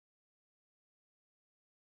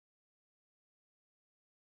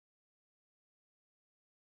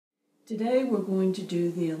Today we're going to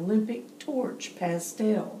do the Olympic torch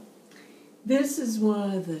pastel. This is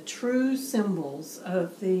one of the true symbols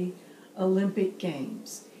of the Olympic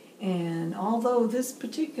Games. And although this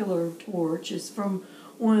particular torch is from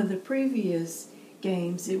one of the previous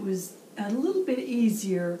games, it was a little bit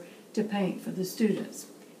easier to paint for the students.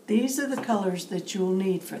 These are the colors that you'll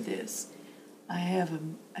need for this. I have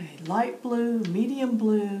a light blue, medium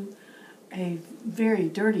blue, a very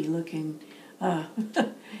dirty looking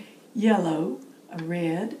yellow, a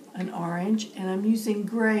red, an orange, and I'm using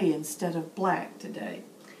gray instead of black today.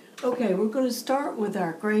 Okay, we're going to start with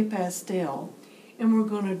our gray pastel, and we're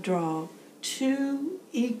going to draw two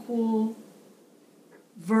equal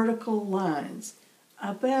vertical lines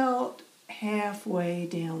about halfway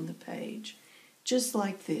down the page, just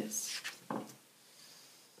like this.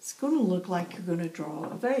 It's going to look like you're going to draw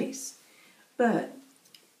a vase, but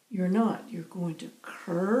you're not. You're going to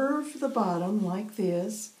curve the bottom like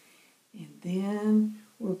this, and then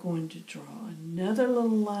we're going to draw another little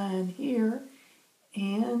line here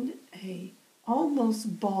and a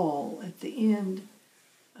almost ball at the end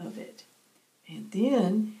of it. And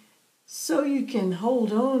then, so you can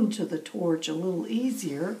hold on to the torch a little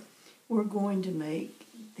easier, we're going to make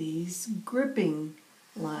these gripping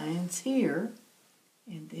lines here,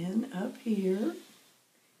 and then up here.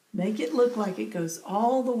 Make it look like it goes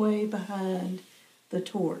all the way behind the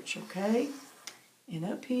torch, okay? And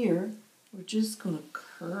up here, we're just going to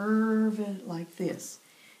curve it like this.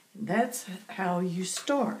 And that's how you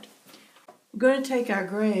start. We're going to take our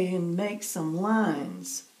gray and make some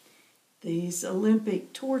lines. These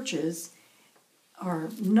Olympic torches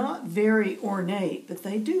are not very ornate, but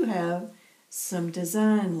they do have some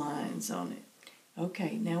design lines on it.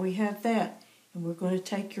 Okay, now we have that. And we're going to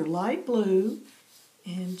take your light blue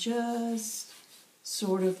and just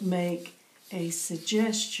sort of make a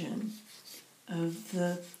suggestion of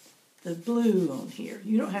the blue on here.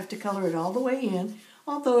 You don't have to color it all the way in,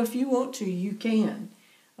 although if you want to, you can.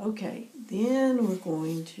 Okay, then we're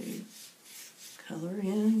going to color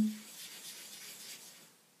in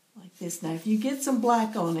like this. Now, if you get some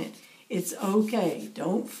black on it, it's okay.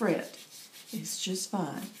 Don't fret. It's just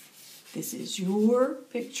fine. This is your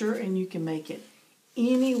picture, and you can make it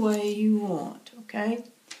any way you want, okay?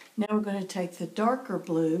 Now we're going to take the darker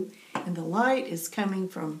blue, and the light is coming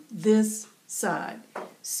from this side.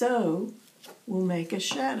 So we'll make a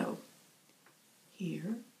shadow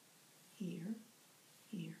here, here,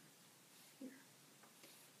 here, here.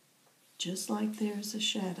 Just like there's a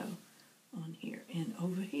shadow on here. And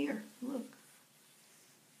over here, look.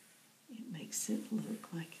 It makes it look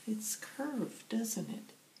like it's curved, doesn't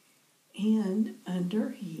it? And under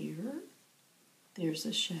here, there's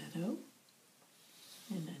a shadow.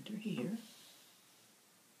 And under here.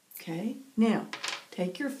 Okay, now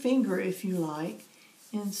take your finger, if you like,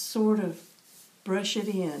 and sort of brush it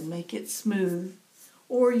in. Make it smooth.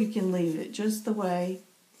 Or you can leave it just the way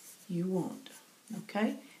you want.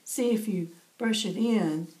 Okay? See, if you brush it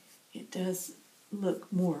in, it does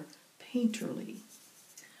look more painterly.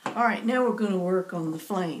 All right, now we're going to work on the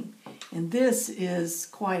flame. And this is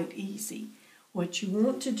quite easy. What you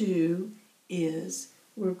want to do is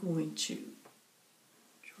we're going to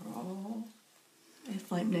draw a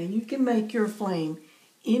flame. Now, you can make your flame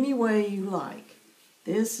any way you like.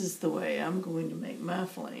 This is the way I'm going to make my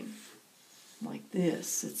flame. Like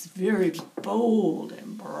this. It's very bold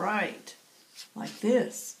and bright. Like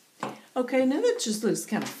this. Okay, now that just looks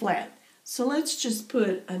kind of flat. So let's just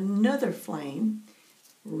put another flame,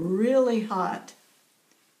 really hot,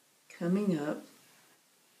 coming up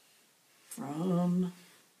from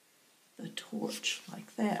the torch,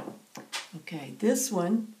 like that. Okay, this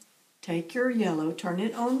one, take your yellow, turn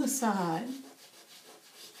it on the side,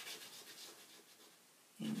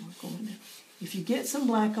 and we're going to, if you get some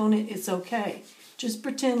black on it, it's okay. Just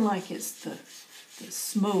pretend like it's the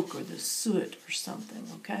smoke or the soot or something,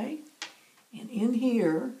 okay? And in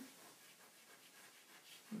here,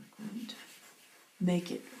 we're going to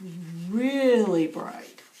make it really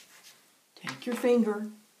bright. Take your finger,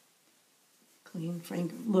 clean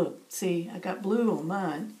finger. Look, see, I got blue on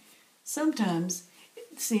mine. Sometimes,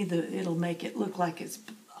 see, it'll make it look like it's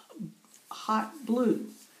hot blue.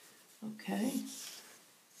 Okay?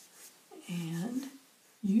 And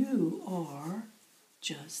you are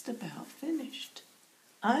just about finished.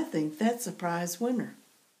 I think that's a prize winner.